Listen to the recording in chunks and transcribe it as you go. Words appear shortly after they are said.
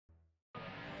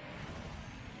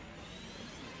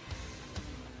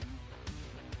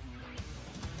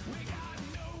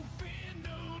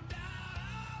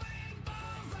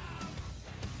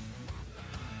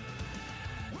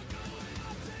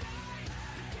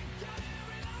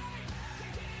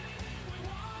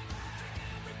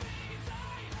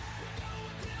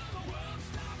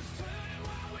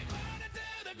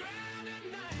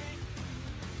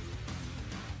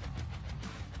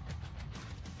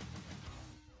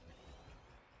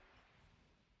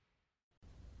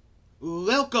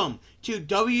Welcome to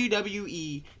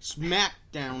WWE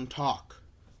Smackdown Talk.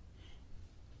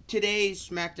 Today's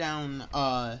Smackdown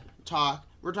talk,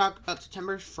 we're talking about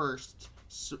September 1st,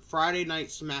 Friday Night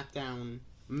Smackdown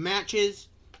matches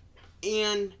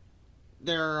and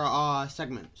their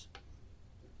segments.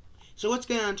 So let's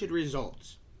get on to the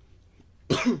results.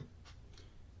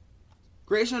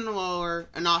 Grayson Waller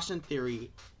and Austin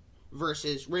Theory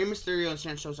versus Rey Mysterio and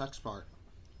Santos Escobar.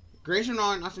 Grayson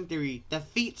Waller and Austin Theory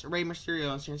defeats Rey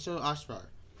Mysterio and Santos Escobar.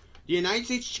 The United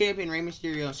States Champion Rey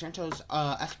Mysterio and Santos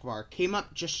Escobar came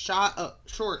up just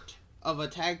short of a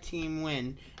tag team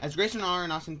win as Grayson Waller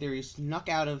and Austin Theory snuck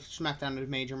out of SmackDown with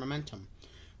major momentum.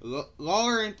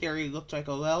 Waller and Theory looked like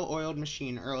a well-oiled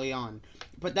machine early on,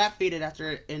 but that faded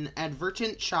after an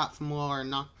advertent shot from Waller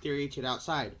knocked Theory to the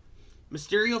outside.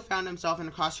 Mysterio found himself in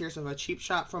the crosshairs of a cheap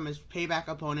shot from his payback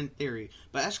opponent Theory,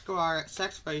 but Escobar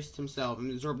sacrificed himself and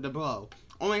absorbed the blow,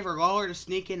 only for Waller to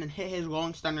sneak in and hit his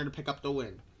rolling stunner to pick up the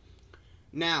win.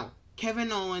 Now, Kevin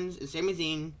Owens and Sami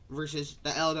Zayn versus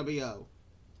the LWO.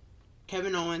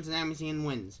 Kevin Owens and Sami Zayn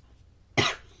wins.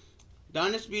 The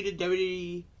undisputed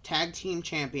WWE Tag Team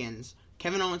Champions,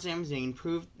 Kevin Owens and Sami Zayn,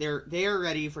 proved they are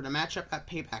ready for the matchup at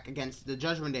Payback against the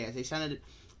Judgment Day as they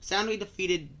soundly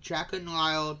defeated Jacqueline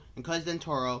Lyle and Cuz Del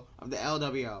Toro of the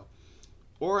LWO.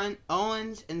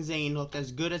 Owens and Zayn looked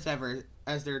as good as ever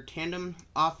as their tandem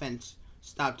offense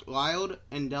stopped Lyle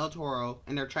and Del Toro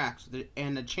in their tracks,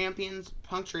 and the champions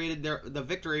punctuated the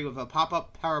victory with a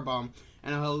pop-up powerbomb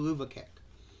and a haluva kick.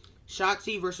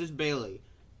 Shotzi versus Bayley.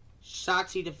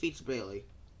 Shotzi defeats Bayley.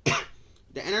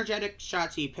 The energetic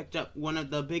Shotzi picked up one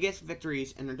of the biggest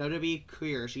victories in her WWE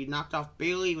career. She knocked off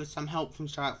Bayley with some help from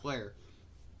Charlotte Flair.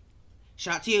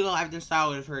 Shotzi arrived in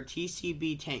style with her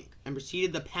TCB tank and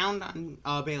proceeded to pound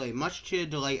on Bayley, much to the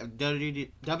delight of the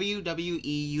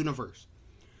WWE Universe.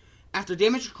 After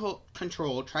Damage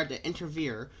Control tried to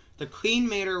interfere, the Queen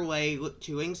made her way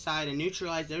to ringside and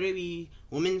neutralized WWE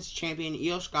Women's Champion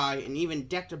Io Sky and even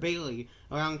decked Bayley,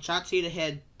 allowing Shotzi to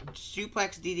hit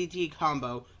suplex DDT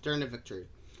combo during the victory.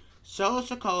 Solo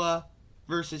Sikoa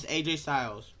versus AJ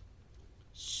Styles.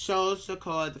 Solo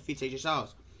Sikoa defeats AJ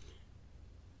Styles.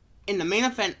 In the main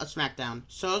event of SmackDown,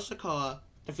 Solo Sikoa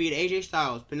defeated AJ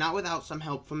Styles, but not without some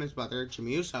help from his brother,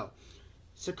 Jimmy Uso.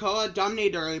 Sikoa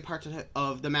dominated the early parts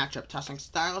of the matchup, tossing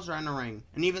Styles around the ring,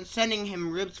 and even sending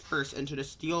him ribs first into the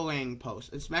steel ring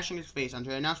post and smashing his face onto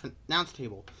the announce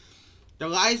table. The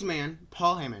Lies Man,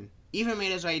 Paul Heyman, even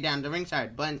made his way down to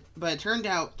ringside, but it turned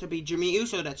out to be Jimmy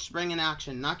Uso that sprang in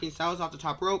action, knocking Styles off the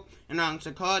top rope and allowing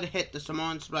Sikoa to hit the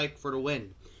Samoan Spike for the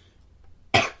win.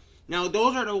 Now,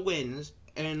 those are the wins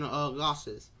and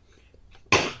losses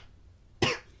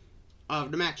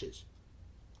of the matches.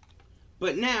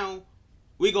 But now,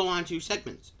 we go on to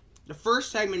segments. The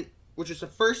first segment, which is the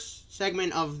first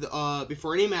segment of the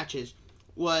before any matches,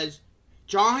 was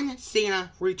John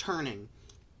Cena returning.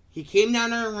 He came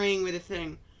down to the ring with a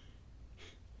thing,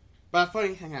 but a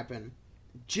funny thing happened.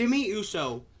 Jimmy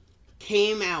Uso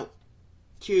came out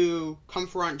to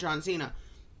confront John Cena,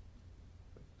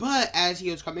 but as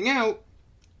he was coming out,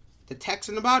 the text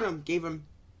in the bottom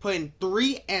put in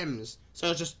 3 M's.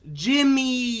 So it's just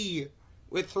Jimmy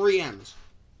with 3 M's.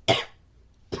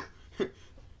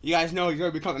 You guys know you're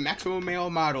going to become a maximum male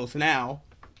models now.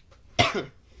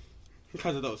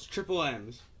 Because of those triple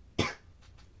M's.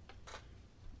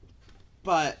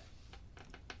 But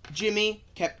Jimmy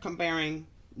kept comparing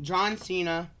John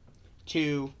Cena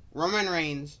to Roman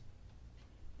Reigns.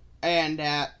 And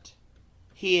that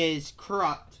he is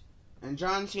corrupt. And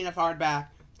John Cena fired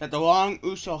back that the long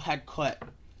Uso had quit,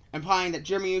 implying that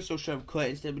Jimmy Uso should have quit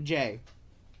instead of Jay.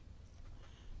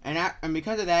 And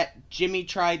because of that, Jimmy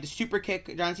tried to super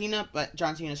kick John Cena, but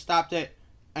John Cena stopped it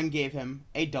and gave him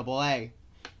a double A.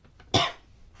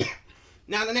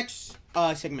 Now the next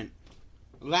segment,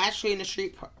 Lashley and the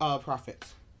Street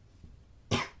Profits.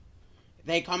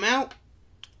 They come out,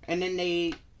 and then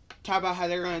they talk about how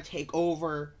they're going to take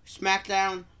over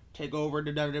SmackDown, take over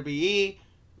the WWE,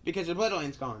 because the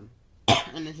Bloodline's gone.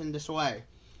 And it's in disarray.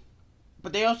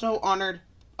 But they also honored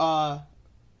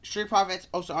Street Profits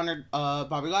also honored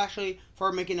Bobby Lashley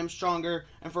for making them stronger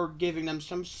and for giving them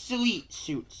some sweet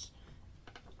suits.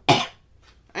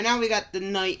 And now we got The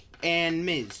Knight and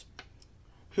Miz,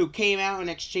 who came out and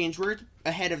exchanged words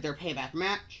ahead of their Payback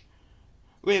match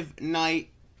with Knight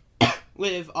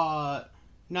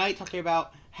talking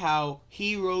about how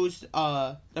he rose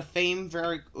the fame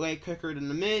very way quicker than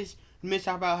The Miz. Miz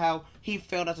talked about how he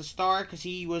failed as a star because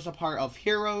he was a part of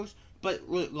Heroes, but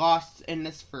lost in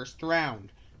this first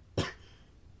round.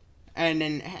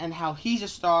 And how he's a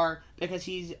star because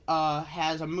he's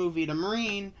has a movie, The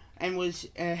Marine, and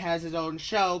has his own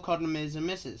show called The Miz and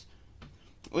Mrs.,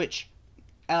 which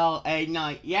L.A.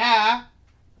 Knight,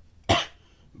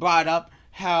 brought up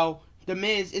how The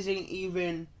Miz isn't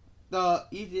even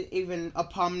a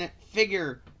prominent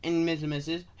figure in Miz and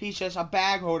Mrs. He's just a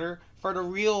bag holder for the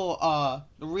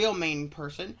real main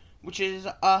person, which is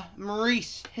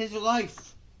Maurice, his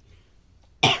life.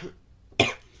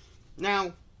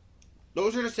 Now,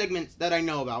 those are the segments that I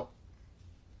know about.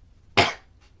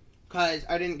 Because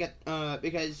I didn't get,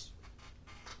 because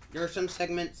there are some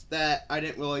segments that I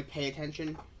didn't really pay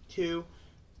attention to.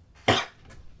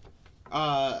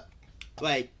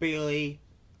 Like Bailey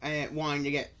wanting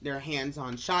to get their hands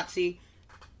on Shotzi.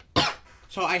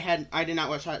 So I did not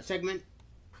watch that segment.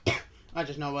 I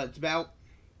just know what it's about.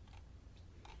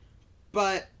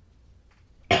 But,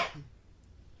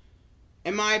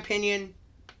 in my opinion,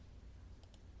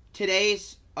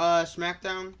 today's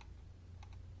Smackdown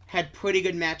had pretty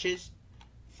good matches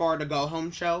for the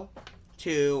go-home show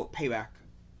to Payback.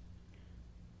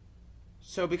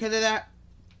 So because of that,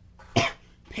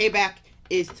 Payback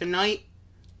is tonight.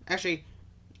 Actually,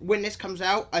 when this comes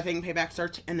out, I think Payback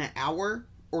starts in an hour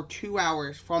or 2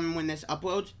 hours from when this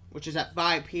uploads, which is at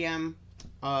 5 p.m.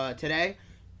 Today.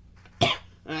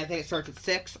 And I think it starts at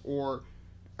 6 or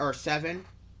 7.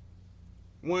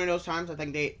 One of those times, I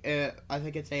think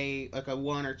it's a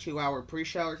 1 or 2 hour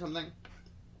pre-show or something.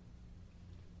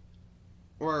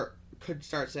 Or could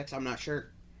start at 6, I'm not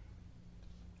sure.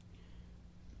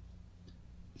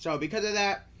 So because of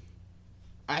that,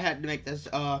 I had to make this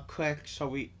quick so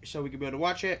we could be able to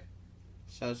watch it.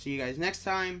 So see you guys next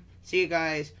time. See you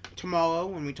guys tomorrow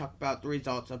when we talk about the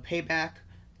results of Payback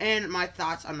and my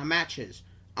thoughts on the matches.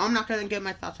 I'm not gonna give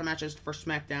my thoughts on matches for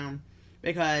SmackDown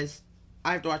because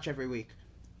I have to watch every week.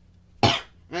 And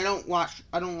I don't watch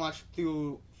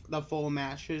through the full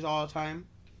matches all the time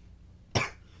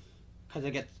because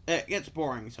it gets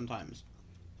boring sometimes.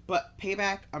 But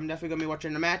Payback, I'm definitely gonna be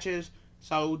watching the matches.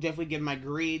 So I'll definitely give my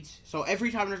grades. So every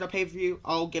time there's a pay-per-view,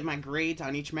 I'll give my grades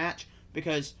on each match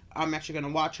because I'm actually going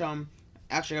to watch them.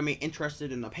 Actually going to be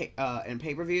interested in the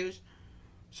pay-per-views.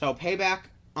 So Payback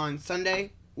on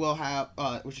Sunday, we'll have,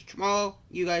 which is tomorrow,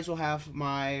 you guys will have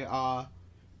my,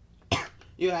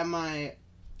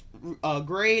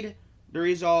 grade, the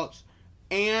results,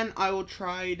 and I will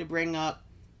try to bring up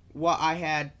what I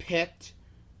had picked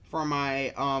for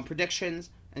my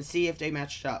predictions and see if they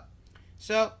matched up.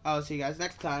 So, I'll see you guys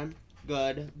next time.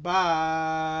 Goodbye.